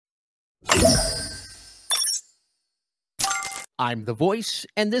I'm the voice,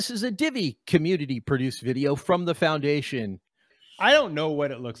 and this is a Divi community-produced video from the Foundation. I don't know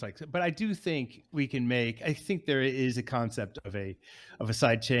what it looks like, but I do think we can make, I think there is a concept of a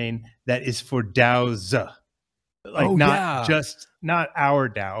sidechain that is for DAOs, like not our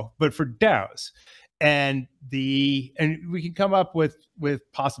DAO, but for DAOs. And we can come up with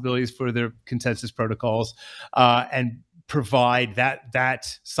possibilities for their consensus protocols and provide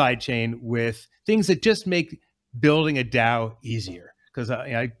that sidechain with things that just make building a DAO easier. Because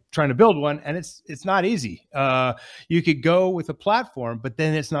I'm trying to build one, and it's not easy. You could go with a platform, but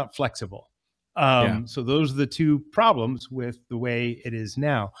then it's not flexible. So those are the two problems with the way it is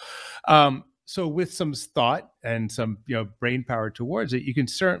now. So with some thought and some brain power towards it, you can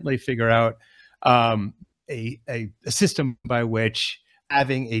certainly figure out a system by which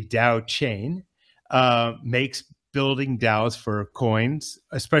having a DAO chain makes building DAOs for coins,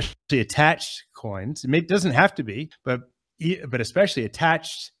 especially attached coins. It doesn't have to be, but especially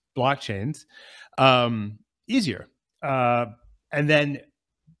attached blockchains, easier. And then,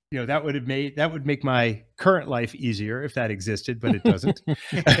 that would make my current life easier if that existed, but it doesn't.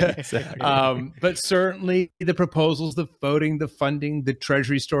 But certainly the proposals, the voting, the funding, the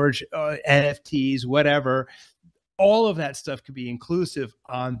treasury storage, NFTs, whatever, all of that stuff could be inclusive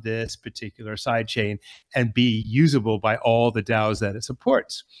on this particular sidechain and be usable by all the DAOs that it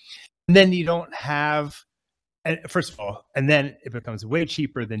supports. And then you don't have, and first of all, and then it becomes way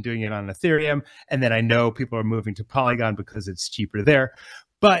cheaper than doing it on Ethereum. And then I know people are moving to Polygon because it's cheaper there,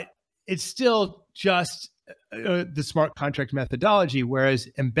 but it's still just the smart contract methodology. Whereas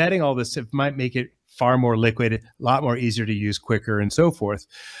embedding all this might make it far more liquid, a lot more easier to use, quicker, and so forth.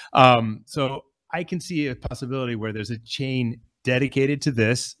 So I can see a possibility where there's a chain dedicated to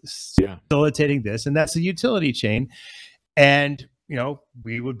this, facilitating this, and that's a utility chain. And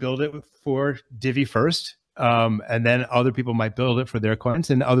we would build it for Divi first. And then other people might build it for their coins,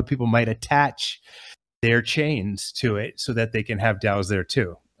 and other people might attach their chains to it so that they can have DAOs there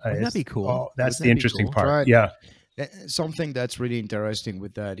too. That'd be cool. That's the interesting part. Right. Yeah. Something that's really interesting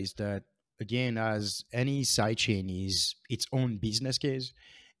with that is that, again, as any sidechain is its own business case,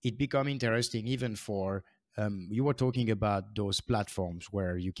 it becomes interesting even for, you were talking about those platforms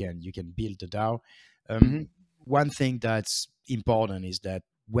where you can build a DAO. One thing that's important is that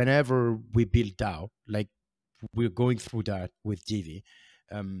whenever we build DAO, like we're going through that with Divi,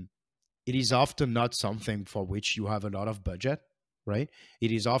 it is often not something for which you have a lot of budget, right?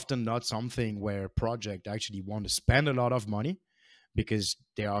 It is often not something where projects actually want to spend a lot of money because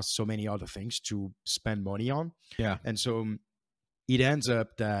there are so many other things to spend money on. Yeah. And so it ends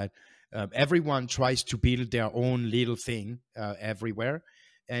up that everyone tries to build their own little thing everywhere.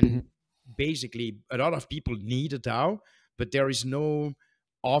 And basically, a lot of people need a DAO, but there is no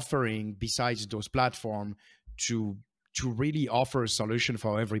offering besides those platforms to really offer a solution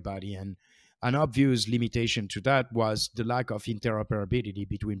for everybody. And an obvious limitation to that was the lack of interoperability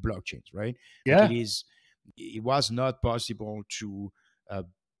between blockchains, right? Yeah. It was not possible to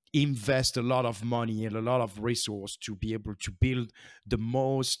invest a lot of money and a lot of resource to be able to build the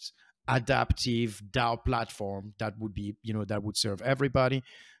most adaptive DAO platform that would be, that would serve everybody.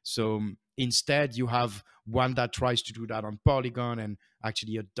 So instead, you have one that tries to do that on Polygon and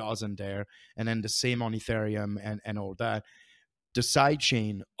actually a dozen there, and then the same on Ethereum and all that. The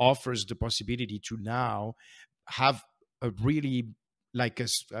sidechain offers the possibility to now have a really like a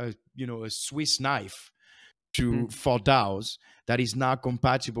Swiss knife for DAOs that is now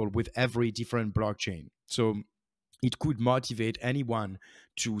compatible with every different blockchain. So it could motivate anyone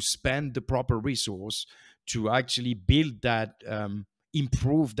to spend the proper resource to actually build that,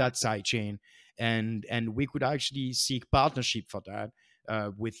 improve that sidechain, and we could actually seek partnership for that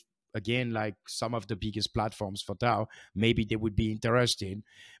with, again, like some of the biggest platforms for DAO. Maybe they would be interested,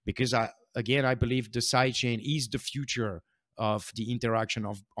 because I believe the sidechain is the future of the interaction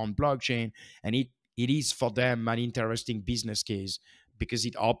on blockchain, and it is for them an interesting business case because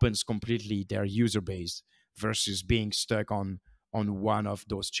it opens completely their user base versus being stuck on one of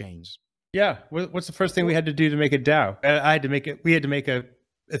those chains. Yeah. What's the first thing we had to do to make a DAO? We had to make a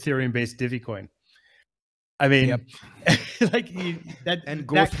Ethereum-based Divi coin. I mean,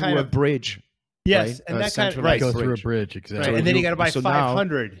 go through a bridge. Yes, right? And that kind of go through a bridge, exactly. Right. And then you got to buy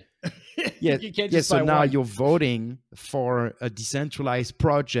 500. You can't just buy now you're voting for a decentralized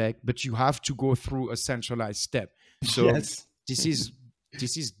project, but you have to go through a centralized step. So this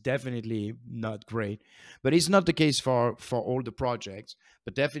is definitely not great, but it's not the case for all the projects.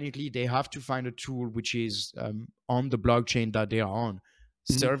 But definitely they have to find a tool which is on the blockchain that they are on.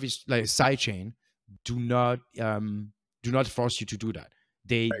 Service like sidechain do not force you to do that.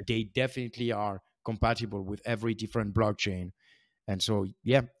 They definitely are compatible with every different blockchain, And so,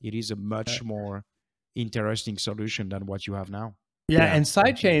 yeah, it is a much more interesting solution than what you have now. Yeah, and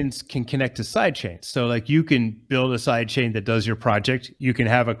side chains can connect to side chains. So like you can build a side chain that does your project. You can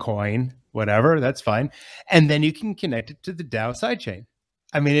have a coin, whatever, that's fine. And then you can connect it to the DAO side chain.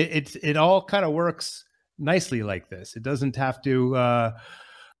 I mean, it all kind of works nicely like this. It doesn't have to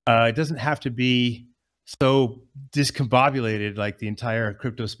be so discombobulated like the entire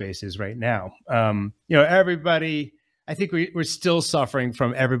crypto space is right now. You know, everybody, I think we're still suffering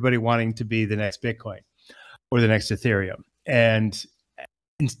from everybody wanting to be the next Bitcoin or the next Ethereum. And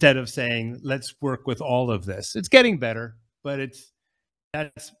instead of saying, let's work with all of this, it's getting better, but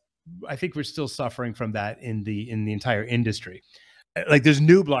I think we're still suffering from that in the entire industry. Like there's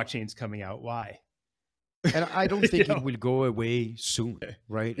new blockchains coming out. Why? And I don't think it will go away soon,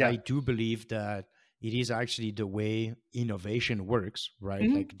 right? Yeah. I do believe that it is actually the way innovation works, right?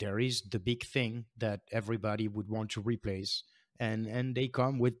 Like there is the big thing that everybody would want to replace, and they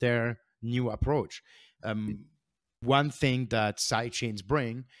come with their new approach. One thing that sidechains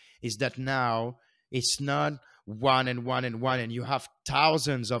bring is that now it's not one and one and one, and you have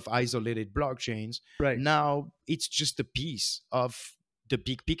thousands of isolated blockchains. Right. Now it's just a piece of the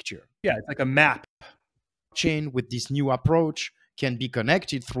big picture. Yeah, it's like a map. Chain with this new approach can be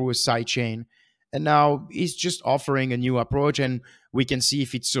connected through a sidechain, and now it's just offering a new approach, and we can see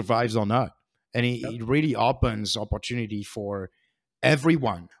if it survives or not. And it really opens opportunity for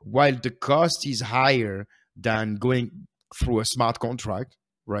everyone. While the cost is higher than going through a smart contract,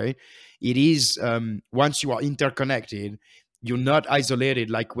 right? It is once you are interconnected, you're not isolated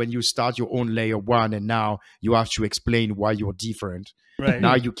like when you start your own layer one and now you have to explain why you're different. Right.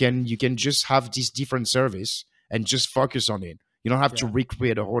 Now you can just have this different service and just focus on it. You don't have to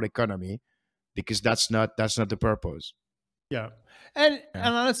recreate a whole economy, because that's not the purpose. Yeah. And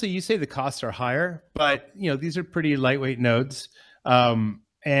honestly, you say the costs are higher, but you know, these are pretty lightweight nodes.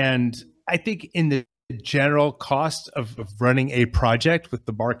 And I think in the general cost of running a project, with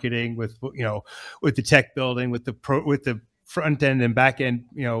the marketing, with, you know, with the tech building, with the front end and back end,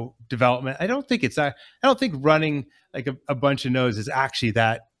 you know, development, I don't think running like a bunch of nodes is actually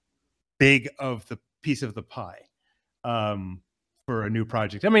that big of the piece of the pie for a new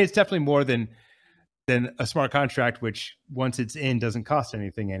project. I mean, it's definitely more than a smart contract, which once it's in doesn't cost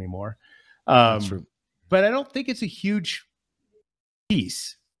anything anymore. That's true. But I don't think it's a huge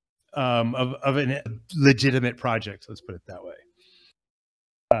piece of a legitimate project. Let's put it that way.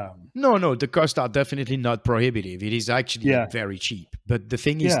 No, the costs are definitely not prohibitive. It is actually very cheap. But the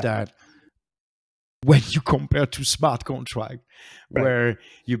thing is that when you compare to smart contract, where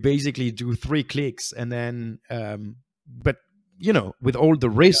you basically do 3 clicks and then, but you know, with all the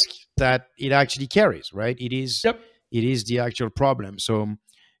risk that it actually carries, right? It is the actual problem. So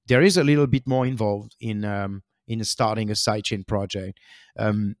there is a little bit more involved in starting a sidechain project.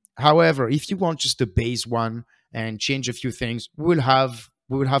 However, if you want just the base one and change a few things, we will have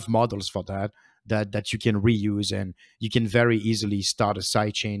models for that you can reuse, and you can very easily start a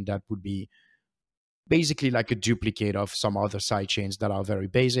sidechain that would be basically like a duplicate of some other sidechains that are very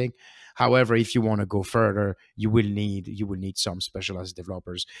basic. However, if you want to go further, you will need some specialized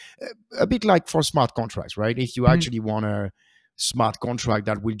developers, a bit like for smart contracts, right? If you actually want a smart contract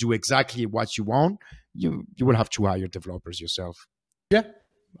that will do exactly what you want, you will have to hire developers yourself. Yeah.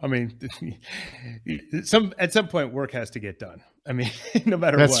 I mean, at some point, work has to get done. I mean, no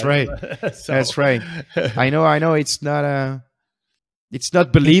matter what. That's right. So. That's right. I know. It's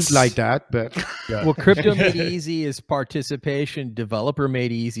not believed like that, but well, crypto made easy is participation. Developer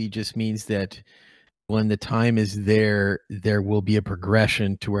made easy just means that when the time is there will be a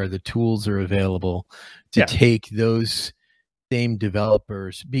progression to where the tools are available to take those same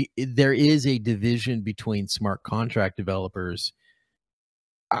developers. There is a division between smart contract developers.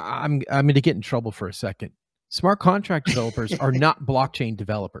 I'm going to get in trouble for a second. Smart contract developers are not blockchain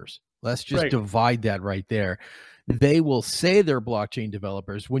developers. Let's just divide that right there. They will say they're blockchain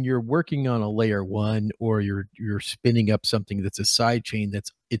developers. When you're working on a layer one, or you're spinning up something that's a side chain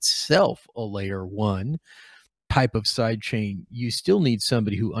that's itself a layer one type of side chain, you still need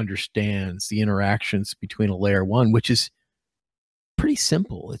somebody who understands the interactions between a layer one, which is pretty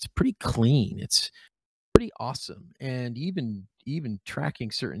simple. It's pretty clean. It's pretty awesome. And even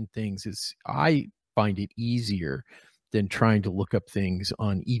tracking certain things I find it easier than trying to look up things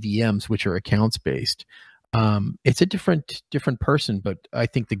on EVMs, which are accounts based. It's a different person, but I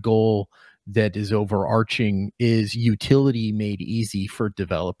think the goal that is overarching is utility made easy for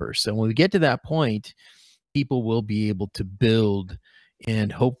developers. So when we get to that point, people will be able to build,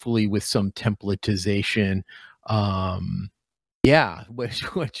 and hopefully with some templatization,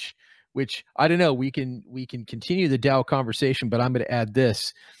 which which I don't know. We can continue the DAO conversation, but I'm going to add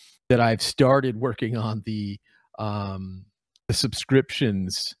this, that I've started working on the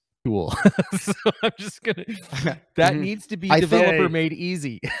subscriptions tool. So I'm just gonna, that needs to be developer made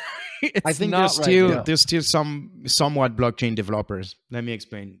easy. I think there's still somewhat blockchain developers. Let me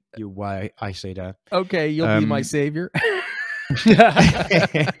explain you why I say that. Okay, you'll be my savior.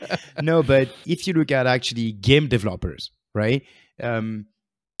 No, but if you look at actually game developers, right?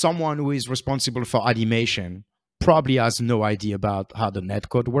 Someone who is responsible for animation probably has no idea about how the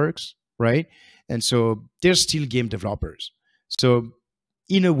netcode works, right? And so they're still game developers. So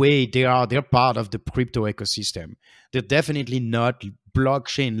in a way, they're part of the crypto ecosystem. They're definitely not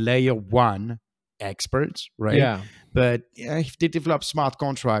blockchain layer 1 experts, right? Yeah. But if they develop smart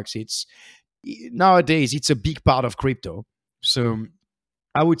contracts, nowadays it's a big part of crypto. So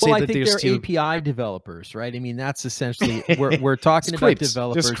I would say that they're still API developers, right? I mean, that's essentially, we're talking about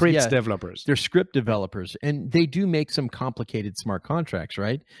developers. They're scripts developers. They're script developers, and they do make some complicated smart contracts,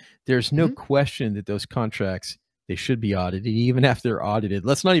 right? There's no question that those contracts, they should be audited, even after they're audited.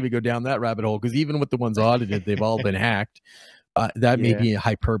 Let's not even go down that rabbit hole, because even with the ones audited, they've all been hacked. That may be a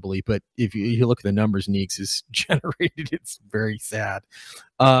hyperbole, but if you look at the numbers Neeks is generated, it's very sad.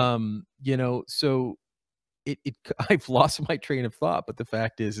 You know, so I've lost my train of thought, but the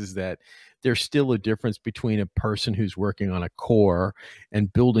fact is that there's still a difference between a person who's working on a core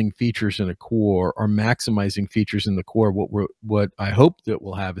and building features in a core, or maximizing features in the core. What I hope that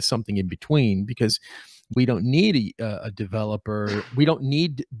we'll have is something in between, because we don't need a developer. We don't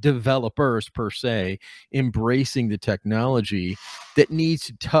need developers per se embracing the technology that needs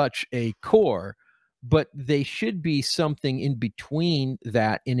to touch a core, but they should be something in between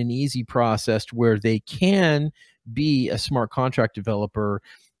that, in an easy process where they can be a smart contract developer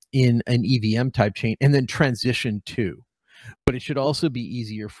in an EVM type chain and then transition to. But it should also be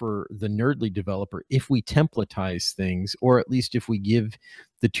easier for the nerdly developer if we templatize things, or at least if we give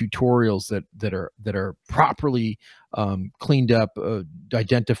the tutorials that are properly cleaned up,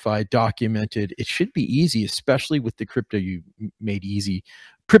 identified, documented. It should be easy, especially with the crypto utility made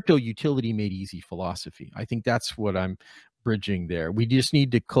easy philosophy. I think that's what I'm bridging there. We just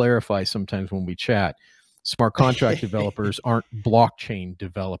need to clarify sometimes when we chat, smart contract developers aren't blockchain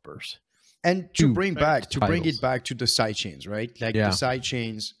developers. And to bring it back to the sidechains, right? Like the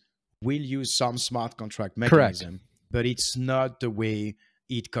sidechains will use some smart contract mechanism, but it's not the way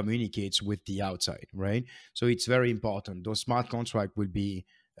it communicates with the outside, right? So it's very important. Those smart contracts will be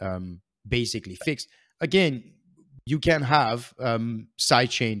basically fixed. Again, you can have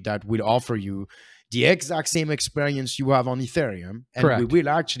sidechain that will offer you the exact same experience you have on Ethereum, and we will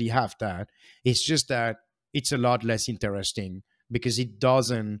actually have that. It's just that it's a lot less interesting because it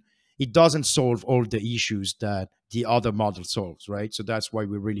doesn't solve all the issues that the other model solves, right? So that's why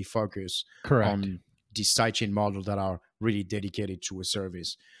we really focus on the sidechain model that are really dedicated to a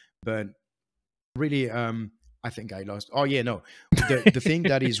service. But really, I think I lost. Oh yeah, no. The thing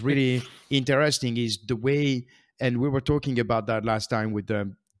that is really interesting is the way, and we were talking about that last time with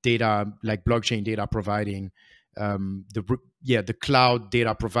the data, like blockchain data providing, the cloud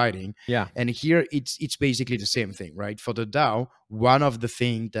data providing. Yeah. And here it's basically the same thing, right? For the DAO, one of the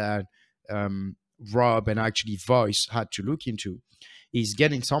things that Rob and actually Voice had to look into is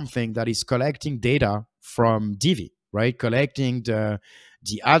getting something that is collecting data from Divi, right? Collecting the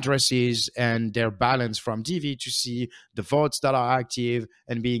addresses and their balance from Divi to see the votes that are active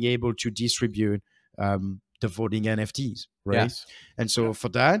and being able to distribute the voting NFTs, right? Yes. And so for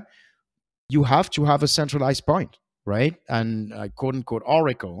that, you have to have a centralized point, right? And a quote unquote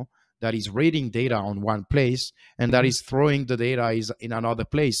oracle that is reading data on one place and that is throwing the data in another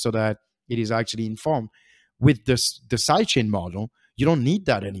place so that it is actually informed. With the sidechain model, you don't need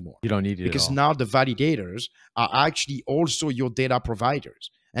that anymore. You don't need it because at all. Now the validators are actually also your data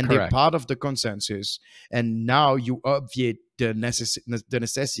providers, and they're part of the consensus. And now you obviate the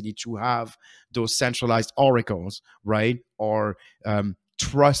necessity to have those centralized oracles, right? Or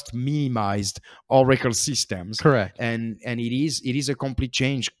trust minimized oracle systems. Correct. And it is a complete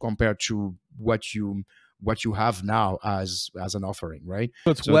change compared to what you have now as an offering, right?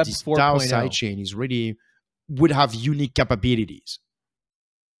 So it's Web 4.0. DAO sidechain is really would have unique capabilities.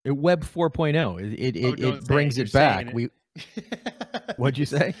 Web 4.0. It brings it back. What'd you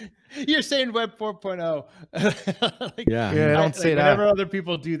say? You're saying Web 4.0. Like, yeah, don't say that. Whenever other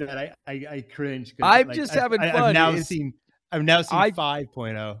people do that, I cringe. I'm just having fun. I've now seen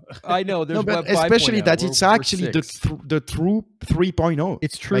 5.0. I know there's Web 5.0. Especially that it's actually the true 3.0.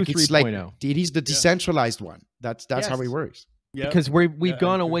 It's true 3.0. It is the decentralized one. That's how it works. Yep. Because we've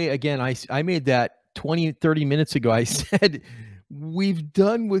gone away again. I made that 20, 30 minutes ago. I said we've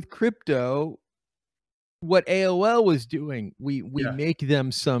done with crypto what AOL was doing. We make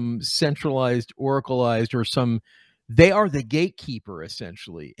them some centralized, oracleized, or some. They are the gatekeeper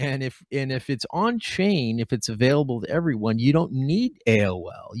essentially. And if it's on chain, if it's available to everyone, you don't need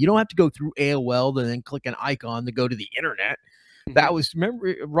AOL. You don't have to go through AOL and then click an icon to go to the internet. That was,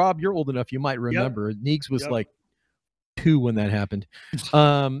 remember, Rob, you're old enough, you might remember. Neeks was like 2 when that happened.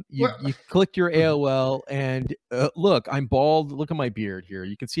 You click your AOL and look, I'm bald. Look at my beard here.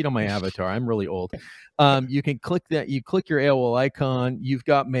 You can see it on my avatar. I'm really old. You can click that. You click your AOL icon. You've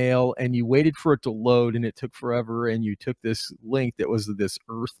got mail, and you waited for it to load, and it took forever. And you took this link that was this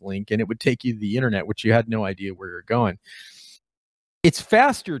Earth link, and it would take you to the internet, which you had no idea where you're going. It's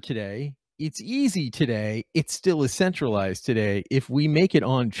faster today. It's easy today. It still is centralized today. If we make it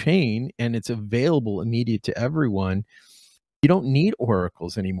on chain and it's available immediate to everyone, you don't need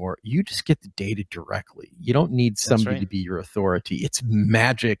oracles anymore. You just get the data directly. You don't need somebody to be your authority. It's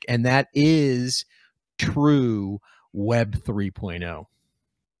magic. And that is true Web 3.0.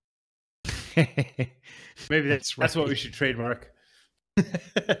 Maybe that's what we should trademark.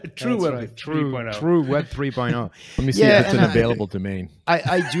 True Web 3.0. True Web 3.0. Let me see if it's an available domain.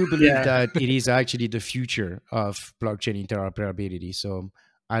 I do believe that it is actually the future of blockchain interoperability. So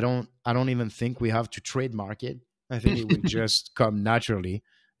I don't even think we have to trademark it. I think it will just come naturally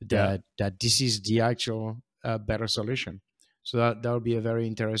that this is the actual better solution. So that would be a very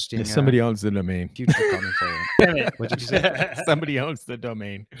interesting. Somebody owns the domain. Future coming forward. What did you say? Somebody owns the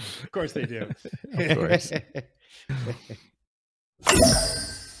domain. Of course they do. Of course.